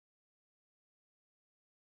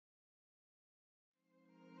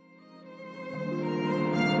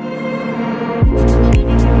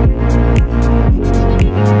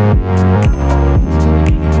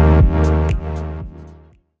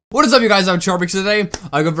What's up, you guys? I'm Charmx. Today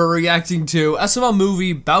I'm going to be reacting to SML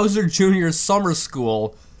movie Bowser Jr.'s Summer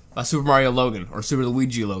School by Super Mario Logan, or Super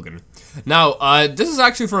Luigi Logan. Now, this is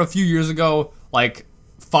actually from a few years ago, like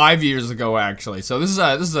 5 years ago actually. So this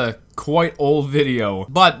is a quite old video,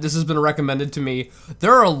 but this has been recommended to me.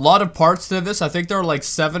 There are a lot of parts to this. I think there are like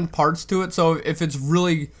 7 parts to it. So if it's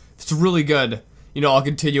really good, you know, I'll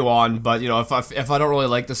continue on. But you know, if I don't really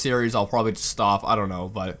like the series, I'll probably just stop. I don't know,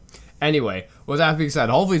 but. Anyway, with that being said,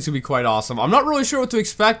 hopefully it's gonna be quite awesome. I'm not really sure what to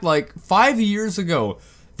expect. Like 5 years ago,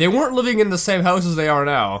 they weren't living in the same house as they are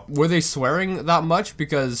now. Were they swearing that much?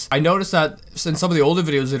 Because I noticed that in some of the older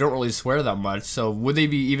videos, they don't really swear that much. So would they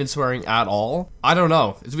be even swearing at all? I don't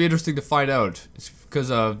know. It's gonna be interesting to find out. It's because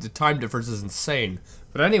the time difference is insane.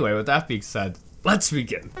 But anyway, with that being said, let's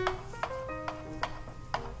begin.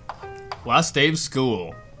 Last day of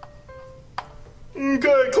school.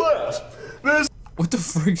 Okay, class. What the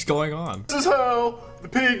freak's going on? This is how the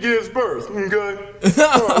pig gives birth, okay?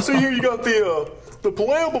 Alright, so here you got the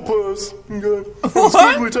platypus, okay? With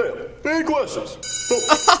squiggly tail. Any questions?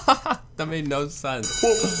 Oh. That made no sense.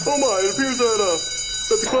 Well, oh my, it appears that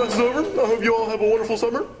the class is over. I hope you all have a wonderful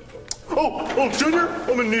summer. Oh, Junior,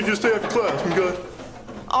 I'm gonna need you to stay after class, okay?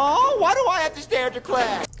 Oh, why do I have to stay after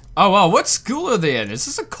class? Oh wow, what school are they in? Is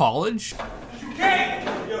this a college? You can't!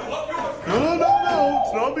 No,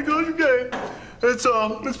 it's not because you're gay. It's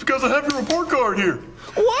because I have your report card here.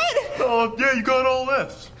 What? Yeah, you got all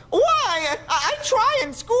F's. Why? I try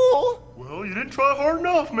in school. Well, you didn't try hard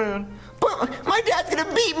enough, man. But my dad's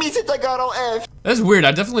gonna beat me since I got all F's. That's weird.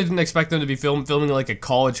 I definitely didn't expect them to be filming like a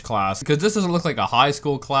college class, because this doesn't look like a high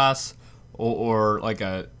school class or like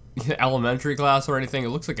a elementary class or anything. It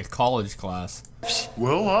looks like a college class.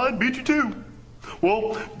 Well, I'd beat you too.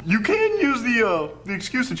 Well, you can use the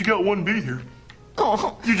excuse that you got 1B here.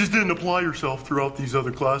 Oh. You just didn't apply yourself throughout these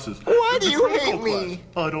other classes. Why do you hate me?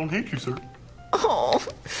 I don't hate you, sir. Oh,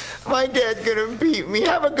 my dad's gonna beat me.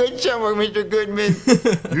 Have a good summer, Mr. Goodman.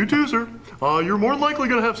 You too, sir. You're more than likely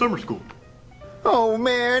gonna have summer school. Oh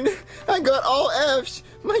man, I got all F's.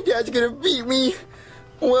 My dad's gonna beat me.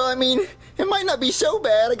 Well, I mean, it might not be so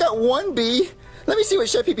bad. I got 1B. Let me see what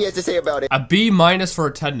Chef PP has to say about it. A B- for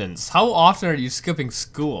attendance. How often are you skipping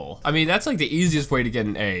school? I mean, that's like the easiest way to get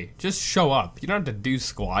an A. Just show up. You don't have to do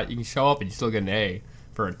squat. You can show up and you still get an A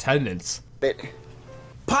for attendance.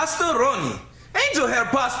 Pastoroni. Angel hair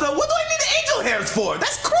pasta? What do I need angel hairs for?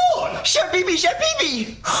 That's cruel! Chef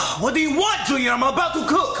PP! What do you want, Junior? I'm about to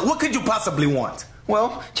cook. What could you possibly want?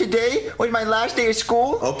 Well, today was my last day of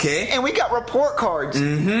school. Okay. And we got report cards.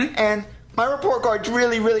 Mm-hmm. And my report card's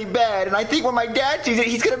really bad, and I think when my dad sees it,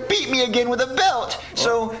 he's gonna beat me again with a belt.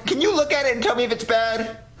 So, can you look at it and tell me if it's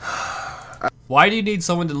bad? Why do you need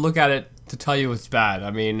someone to look at it to tell you it's bad?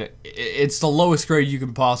 I mean, it's the lowest grade you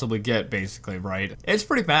can possibly get, basically, right? It's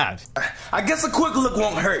pretty bad. I guess a quick look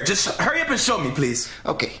won't hurt. Just hurry up and show me, please.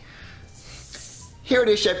 Okay. Here it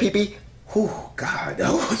is, Chef PP. Oh, God.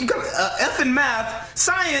 Oh, you got an F in math,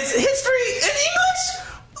 science, history, and English?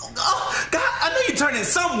 Oh, God, I know you turned in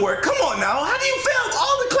some work. Come on now. How do you fail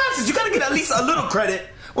all the classes? You gotta get at least a little credit.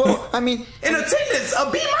 Well, I mean... In attendance,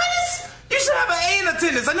 a B-? You should have an A in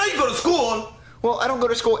attendance. I know you go to school. Well, I don't go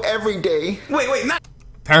to school every day. Wait, not...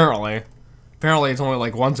 Apparently it's only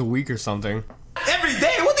like once a week or something. Every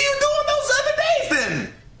day? What do you do on those other days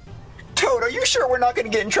then? Toad, are you sure we're not gonna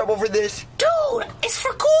get in trouble for this? Dude, it's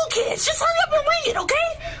for cool kids. Just hurry up and wing it,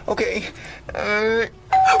 okay? Okay.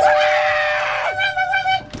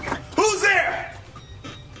 Who's there?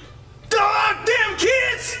 Damn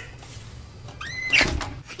kids!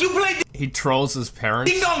 You play He trolls his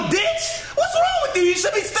parents. ding dong ditch? What's wrong with you? You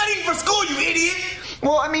should be studying for school, you idiot!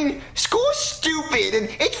 Well, I mean, school's stupid, and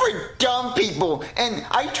it's for dumb people. And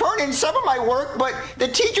I turn in some of my work, but the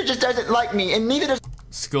teacher just doesn't like me, and neither does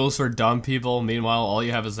School's for dumb people, meanwhile all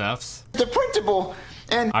you have is F's. the principal.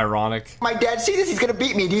 And Ironic. my dad sees this, he's gonna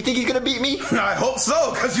beat me. Do you think he's gonna beat me? I hope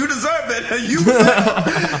so, because you deserve it. I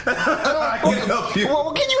can help you.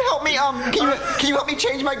 Well, can you help me? Can you help me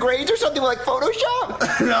change my grades or something like Photoshop?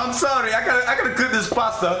 No, I'm sorry. I gotta cook this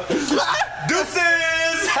pasta.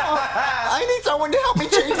 Deuces! I need someone to help me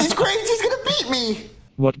change these grades. He's gonna beat me.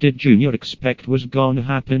 What did Junior expect was gonna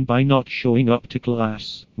happen by not showing up to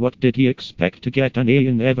class? What did he expect to get an A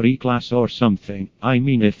in every class or something? I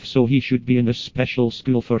mean, if so, he should be in a special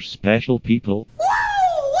school for special people.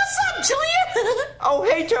 Whoa! What's up, Junior? Oh,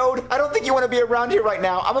 hey, Toad. I don't think you want to be around here right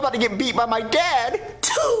now. I'm about to get beat by my dad.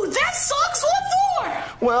 Dude, that sucks. What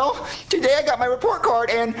for? Well, today I got my report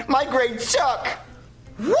card and my grades suck.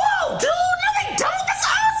 Whoa, dude! No, they don't. That's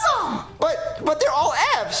awesome. But they're all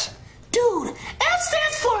F's. Dude, F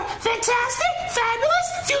stands for fantastic, fabulous,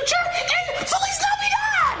 future, and Feliz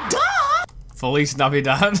Navidad! Duh! Feliz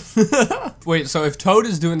Navidad. Wait, so if Toad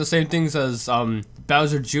is doing the same things as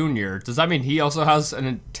Bowser Jr., does that mean he also has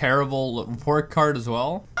a terrible report card as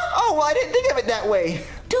well? Oh, well, I didn't think of it that way.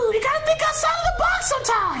 Dude, you gotta think outside of the box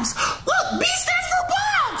sometimes. Look, B stands for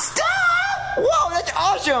box. Duh. Whoa, that's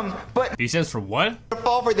awesome. But He stands for what? to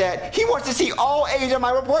fall for that, he wants to see all A's on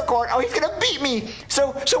my report card. Oh, he's gonna beat me.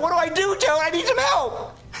 So what do I do, Toad? I need some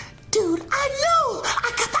help. Dude, I know.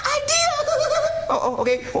 I got the idea. Oh,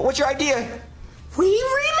 okay. Well, what's your idea? We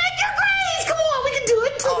remake your grades. Come on, we can do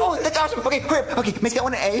it. Oh, that's awesome. Okay, hurry up. Okay, make that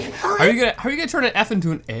one an A. How are you gonna turn an F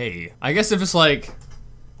into an A? I guess if it's like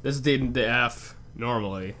this is the F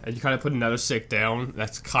normally, and you kind of put another stick down,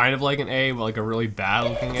 that's kind of like an A, but like a really bad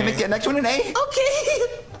looking Can I make A. the next one an A? Okay.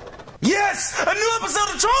 Yes! A new episode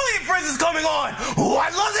of Charlie and Friends is coming on! Oh, I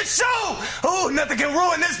love this show! Oh, nothing can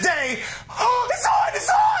ruin this day! Oh, it's on! It's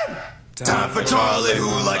on! Time for Charlie, who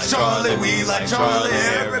likes Charlie? We like Charlie.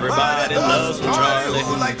 Everybody loves Charlie.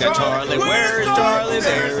 Who likes Charlie? Where's Charlie?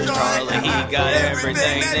 There's Charlie. He got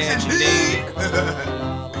everything that you need.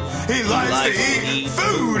 He likes to eat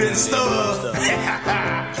food and stuff.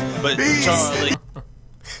 But Charlie,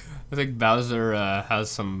 I think Bowser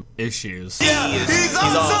has some issues. Yeah, he's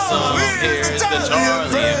awesome. Here's the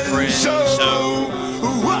Charlie and Friends show.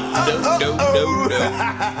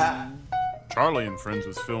 Charlie and Friends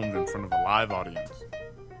was filmed in front of a live audience.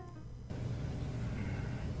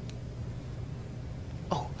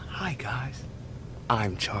 Oh, hi guys.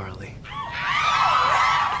 I'm Charlie.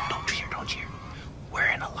 Don't cheer, don't cheer. We're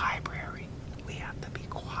in a library. We have to be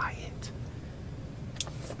quiet.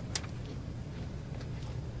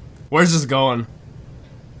 Where's this going?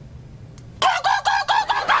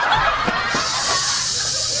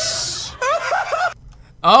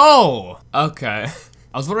 Oh, okay.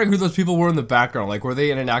 I was wondering who those people were in the background. Like, were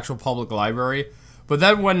they in an actual public library? But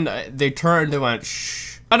then when they turned, they went,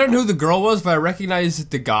 shh. I don't know who the girl was, but I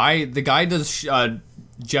recognized the guy. The guy does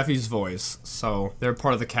Jeffy's voice, so they're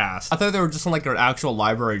part of the cast. I thought they were just in like an actual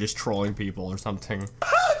library just trolling people or something.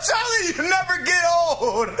 Charlie, you never get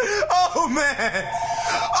old. Oh, man.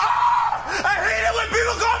 Ah, I hate it when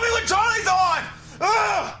people call me when Charlie's on.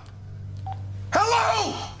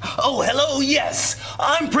 Hello. Oh, hello, yes.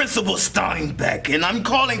 I'm Principal Steinbeck, and I'm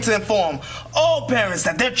calling to inform all parents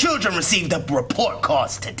that their children received up report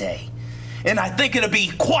cards today. And I think it'll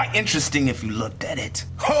be quite interesting if you looked at it.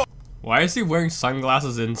 Why is he wearing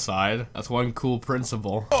sunglasses inside? That's one cool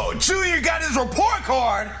principle. Oh, Junior got his report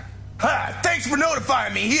card. Ha, thanks for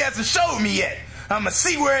notifying me. He hasn't showed me yet. I'ma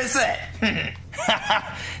see where it's at.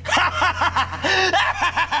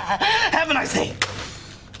 Have a nice day.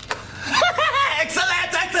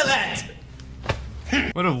 Excellent, excellent.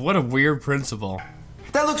 What a weird principle.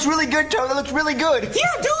 That looks really good, Toad. That looks really good.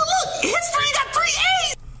 Yeah, dude, look. History got 3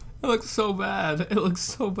 A's. It looks so bad. It looks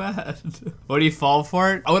so bad. What do you fall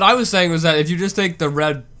for it? What I was saying was that if you just take the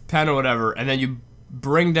red pen or whatever, and then you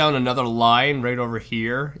bring down another line right over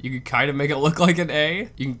here, you can kind of make it look like an A.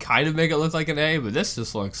 You can kind of make it look like an A, but this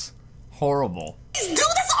just looks horrible. Dude,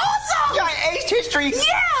 that's awesome. Yeah, A's history.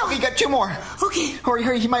 Yeah. Okay, got 2 more. Okay. Hurry,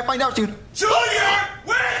 hurry. He might find out soon. Junior,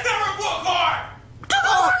 where's the report card? Dude,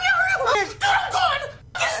 hurry. Dude, I'm gone.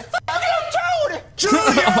 Toad!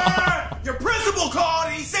 Junior, your principal called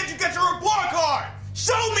and he said you got your report card.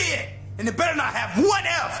 Show me it. And it better not have 1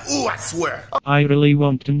 F. Ooh, I swear. I really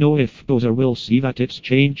want to know if Bowser will see that it's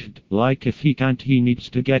changed. Like if he can't, he needs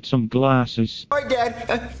to get some glasses. All right,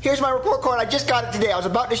 Dad. Here's my report card. I just got it today. I was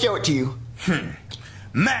about to show it to you.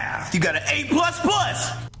 Math, you got an A++.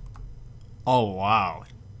 Oh, wow.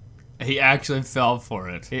 He actually fell for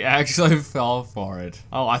it. He actually fell for it.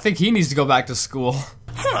 Oh, I think he needs to go back to school.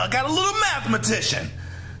 I got a little mathematician.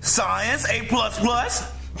 Science, A++.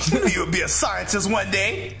 You'll be a scientist one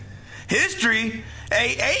day. History,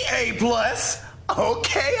 A+.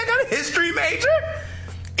 Okay, I got a history major.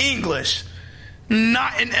 English,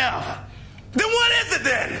 not an F. Then what is it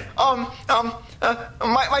then?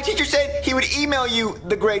 My teacher said he would email you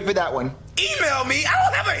the grade for that one. Email me? I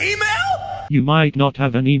don't have an email. You might not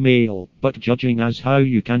have an email, but judging as how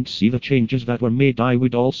you can't see the changes that were made, I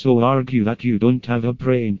would also argue that you don't have a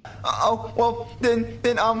brain. Oh, well, then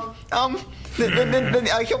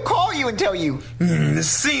he'll call you and tell you. This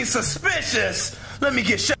seems suspicious. Let me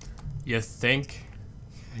get You think?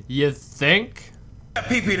 You think?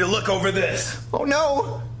 Pee-Pee to look over this. Oh,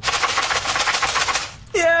 no.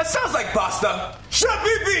 Yeah, sounds like pasta. Shut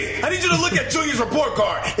Pee-Pee! I need you to look at Junior's report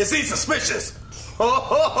card. It seems suspicious.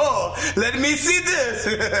 Oh, let me see this.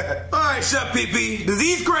 All right, Shut Pee-Pee. Does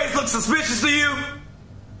these grades look suspicious to you?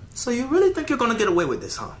 So you really think you're gonna get away with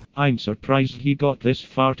this, huh? I'm surprised he got this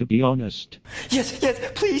far, to be honest. Yes,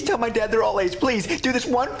 please tell my dad they're all A's. Please, do this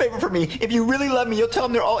one favor for me. If you really love me, you'll tell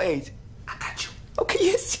him they're all A's. I got you. Okay,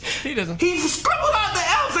 yes. He doesn't. He scribbled out the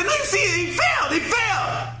L's and you see he failed.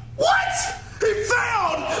 What? He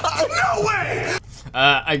failed? No way.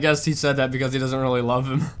 I guess he said that because he doesn't really love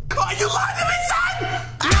him. Are you lying to me, son?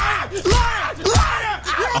 Liar!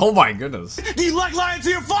 Oh my goodness. Do you like lying to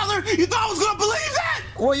your father? You thought I was gonna believe that?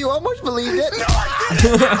 Well, you almost believed it. No, I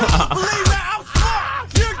didn't. I don't believe that. I'm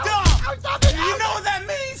smart. You're dumb. You know what that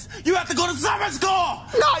means? You have to go to summer school.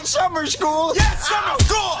 Not summer school. Yes, summer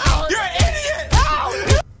school. You're an idiot.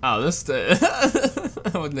 Oh, this.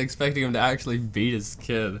 I wasn't expecting him to actually beat his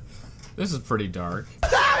kid. This is pretty dark.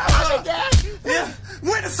 Yeah.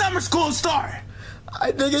 When does summer school start?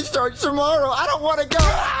 I think it starts tomorrow. I don't want to go.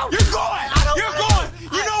 You're going. You're going.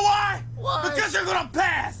 You know why? Why? Because you're gonna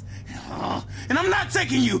pass. And I'm not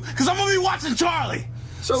taking you, because I'm gonna be watching Charlie.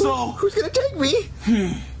 So who's gonna take me?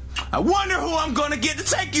 I wonder who I'm gonna get to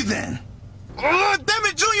take you then. Oh, damn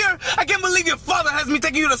it, Junior! I can't believe your father has me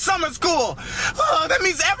taking you to summer school. Oh, that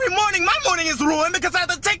means every morning my morning is ruined because I have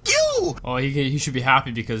to take you. Oh, he should be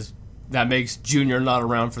happy because that makes Junior not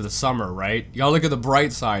around for the summer, right? You gotta look at the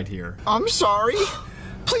bright side here. I'm sorry.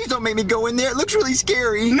 Please don't make me go in there. It looks really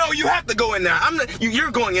scary. No, you have to go in there.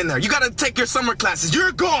 You're going in there. You gotta take your summer classes.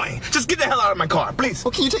 You're going. Just get the hell out of my car, please.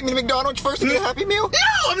 Well, can you take me to McDonald's first to get a Happy Meal?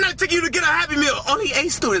 No, I'm not taking you to get a Happy Meal. Only A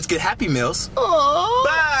students get Happy Meals. Aww.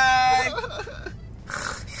 Bye.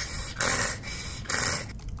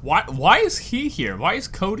 Why is he here? Why is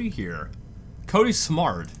Cody here? Cody's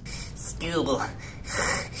smart. School.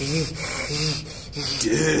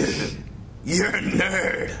 Dude, you're a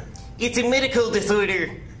nerd. It's a medical disorder.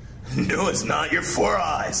 No, it's not. You're 4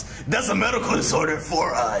 eyes. That's a medical disorder.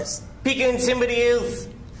 4 eyes. Pick on somebody else.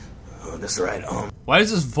 Oh, that's right. Why does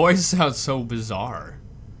his voice sound so bizarre?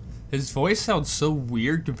 His voice sounds so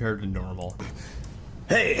weird compared to normal.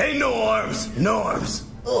 Hey, no arms. No arms.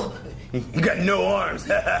 Oh. You got no arms.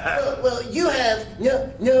 Well, you have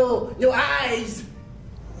no eyes.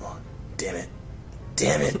 Oh, damn it.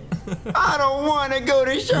 I don't want to go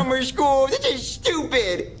to summer school. This is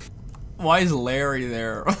stupid. Why is Larry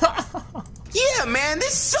there? Yeah, man,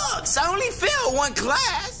 this sucks. I only failed 1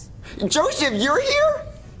 class. Joseph, you're here?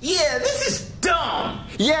 Yeah, this is dumb.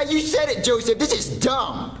 Yeah, you said it, Joseph. This is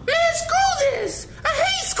dumb. Man, screw this. I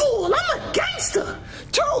hate school. I'm a gangster.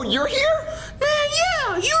 Toad, you're here? Man,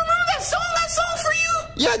 yeah. You remember that song for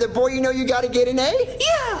you? Yeah, the boy you know you gotta get an A?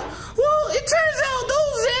 Yeah. Well, it turns out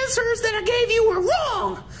those answers that I gave you were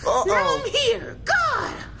wrong. Now I'm here.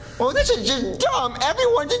 God. Well, this is just dumb.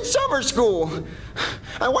 Everyone's in summer school.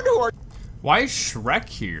 I wonder who are... Why is Shrek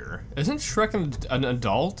here? Isn't Shrek an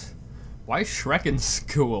adult? Why is Shrek in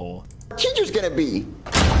school? teacher's gonna be.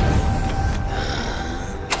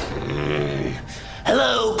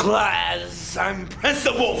 Hello, class. I'm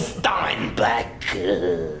Principal Steinbeck.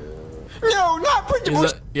 No, not Principal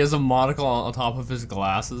He has a monocle on top of his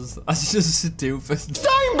glasses. That's just stupid.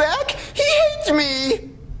 Steinbeck! He hates me!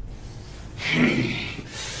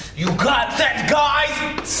 You got that, guys?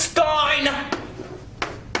 Steinbeck!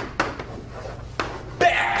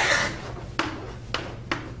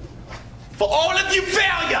 For all of you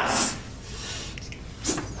failures!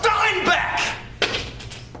 Steinbeck!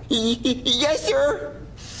 Yes, sir?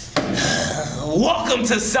 Welcome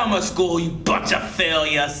to summer school, you bunch of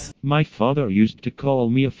failures. My father used to call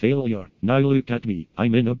me a failure. Now look at me.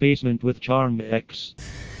 I'm in a basement with Charmx.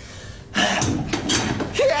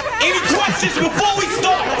 Any questions before we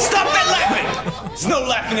start? Stop that laughing! There's no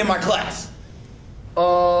laughing in my class.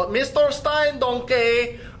 Mr.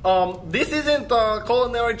 Steindonkey, this isn't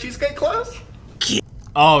culinary cheesecake class?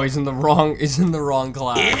 Oh, he's in the wrong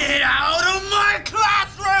class. Get out of my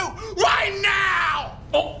classroom right now!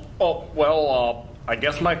 Well, I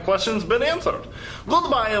guess my question's been answered.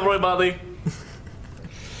 Goodbye, everybody.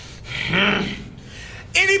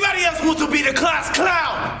 Anybody else wants to be the class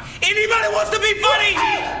clown? Anybody wants to be funny?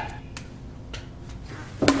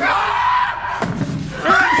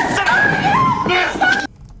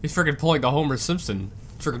 He's freaking pulling the Homer Simpson,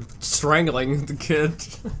 freaking strangling the kid.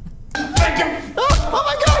 Oh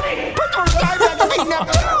my god! Principal Steinbeck is beating up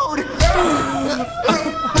Toad!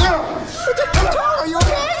 Toad, are you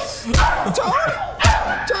okay? Toad?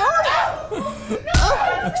 Toad?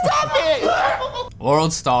 Stop it!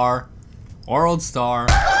 World Star. World Star.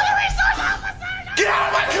 Get out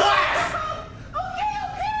of my class!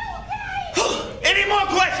 Okay. Any more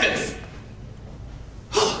questions?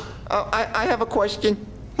 I have a question.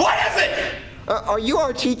 What is it? Are you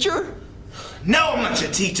our teacher? No, I'm not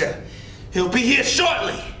your teacher. He'll be here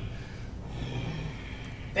shortly.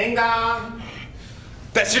 Ding dong.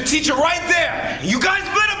 That's your teacher right there. You guys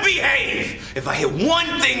better behave. If I hit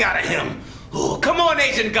one thing out of him. Oh, come on,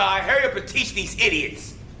 Asian guy. Hurry up and teach these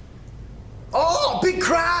idiots. Oh, big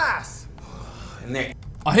class. And there.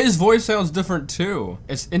 His voice sounds different too.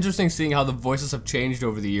 It's interesting seeing how the voices have changed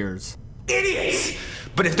over the years. Idiots!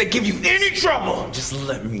 But if they give you any trouble, just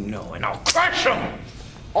let me know and I'll crush them.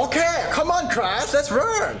 Okay, come on, class, let's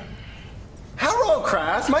run. Hello,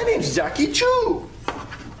 class. My name's Jackie Chu.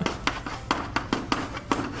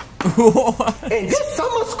 In this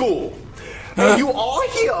summer school, and you all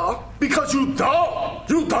here because you dumb.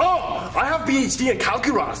 You dumb. I have PhD in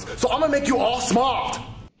calculus, so I'm gonna make you all smart.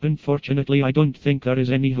 Unfortunately, I don't think there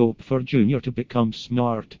is any hope for Junior to become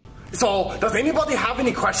smart. So, does anybody have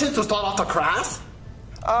any questions to start off the class?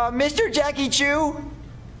 Mr. Jackie Chu?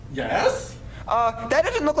 Yes? That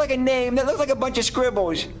doesn't look like a name. That looks like a bunch of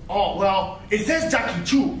scribbles. Oh, well, it says Jackie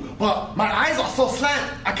Chu, but my eyes are so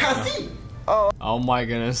slant, I can't see. Oh my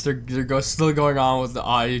goodness, they're still going on with the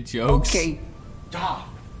eye jokes. Okay. Yeah.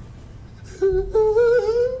 Is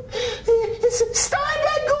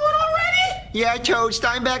Steinbeck going already? Yeah, Toad,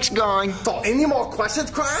 Steinbeck's gone. So, any more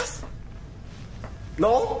questions, class?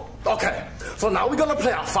 No? Okay. So now we're gonna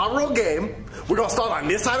play a fun little game. We're gonna start on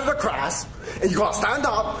this side of the class, and you're gonna stand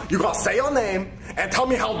up, you're gonna say your name, and tell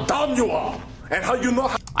me how dumb you are, and how you know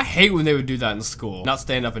how. I hate when they would do that in school. Not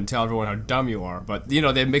stand up and tell everyone how dumb you are, but you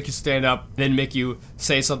know, they'd make you stand up, then make you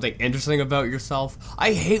say something interesting about yourself.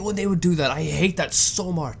 I hate when they would do that. I hate that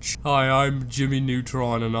so much. Hi, I'm Jimmy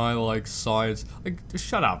Neutron and I like science. Like, just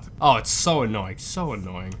shut up. Oh, it's so annoying, so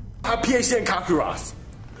annoying. A PhD in calculus.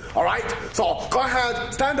 Alright? So go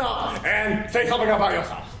ahead, stand up, and say something about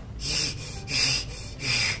yourself.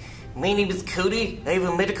 My name is Cody, I have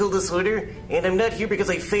a medical disorder, and I'm not here because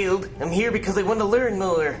I failed. I'm here because I want to learn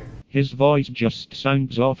more. His voice just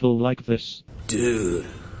sounds awful like this. Dude,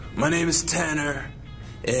 my name is Tanner,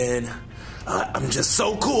 and I'm just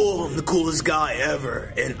so cool. I'm the coolest guy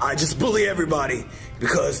ever, and I just bully everybody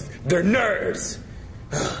because they're nerds.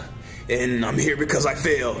 And I'm here because I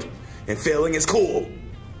failed, and failing is cool.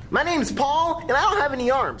 My name's Paul, and I don't have any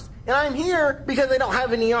arms. And I'm here because I don't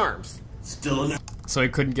have any arms. Still a nerd. So he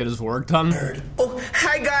couldn't get his work done? Oh,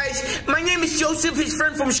 hi guys. My name is Joseph, his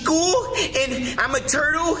friend from school, and I'm a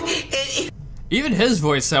turtle, and... Even his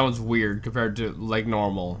voice sounds weird compared to, like,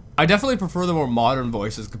 normal. I definitely prefer the more modern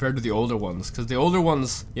voices compared to the older ones, because the older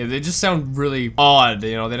ones, yeah, they just sound really odd,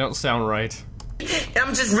 you know, they don't sound right.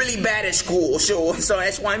 I'm just really bad at school, so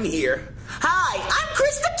that's why I'm here. Hi, I'm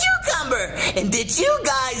Chris the Cucumber. And did you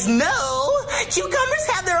guys know cucumbers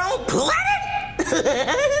have their own planet?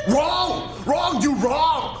 Wrong, you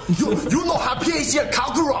wrong. You know how PhD in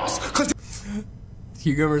calculus, cause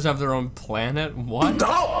Cucumbers have their own planet? What?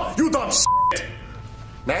 You dumb shit.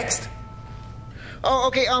 Next. Oh,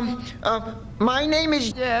 okay, my name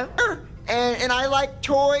is and I like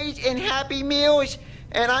toys and Happy Meals,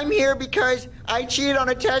 and I'm here because I cheated on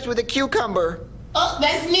a test with a cucumber. Oh,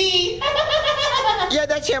 that's me. Yeah,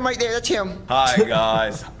 that's him right there, that's him. Hi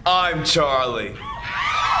guys, I'm Charlie.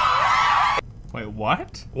 Wait,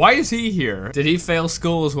 what? Why is he here? Did he fail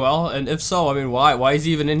school as well? And if so, I mean, why? Why is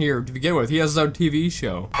he even in here to begin with? He has his own TV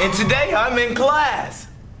show. And today I'm in class.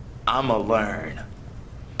 I'ma learn.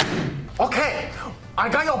 Okay, I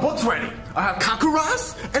got your books ready. I have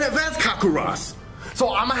calculus and advanced calculus.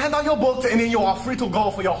 So I'm gonna hand out your books and then you are free to go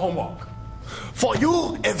for your homework. For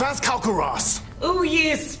you, advanced calculus. Oh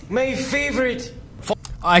yes, my favorite.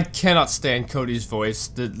 I cannot stand Cody's voice,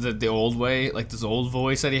 the old way, like this old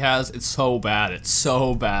voice that he has. It's so bad. It's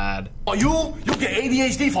so bad. For you get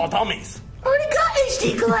ADHD for dummies. Already got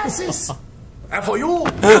HD glasses. And for you,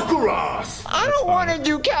 calculus. I don't want to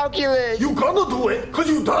do calculus. You gonna do it, cause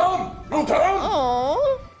you dumb. You dumb.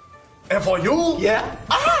 Aww. And for you,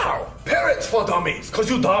 parrots for dummies, cause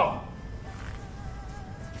you dumb.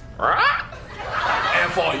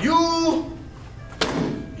 And for you,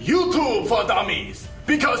 YouTube for dummies,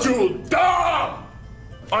 because you dumb.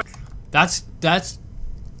 That's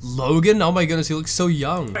Logan? Oh my goodness, he looks so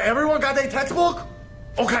young. Everyone got their textbook?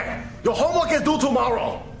 Okay, your homework is due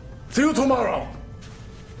tomorrow. See you tomorrow.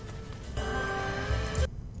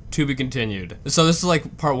 To be continued. So this is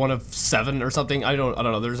like part 1 of 7 or something. I don't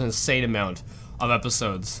know. There's an insane amount of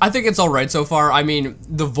episodes. I think it's alright so far. I mean,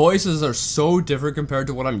 the voices are so different compared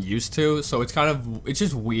to what I'm used to, so it's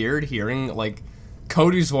just weird hearing, like,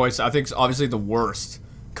 Cody's voice, I think, is obviously the worst.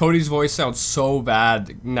 Cody's voice sounds so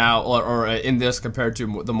bad now, or in this, compared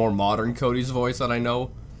to the more modern Cody's voice that I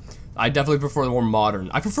know. I definitely prefer the more modern.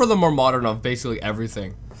 I prefer the more modern of basically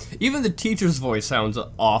everything. Even the teacher's voice sounds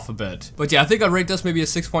off a bit. But yeah, I think I'd rate this maybe a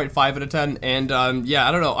 6.5 out of 10, and yeah,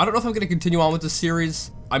 I don't know. I don't know if I'm going to continue on with the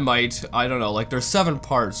series. I might. I don't know. Like, there's 7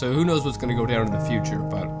 parts, so who knows what's gonna go down in the future.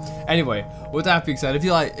 But anyway, with that being said, if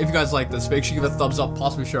you guys like this, make sure you give it a thumbs up,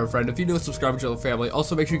 possibly share a friend. If you do, subscribe to the family.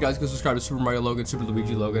 Also, make sure you guys go subscribe to Super Mario Logan, Super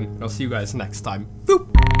Luigi Logan, and I'll see you guys next time.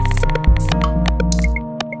 Boop!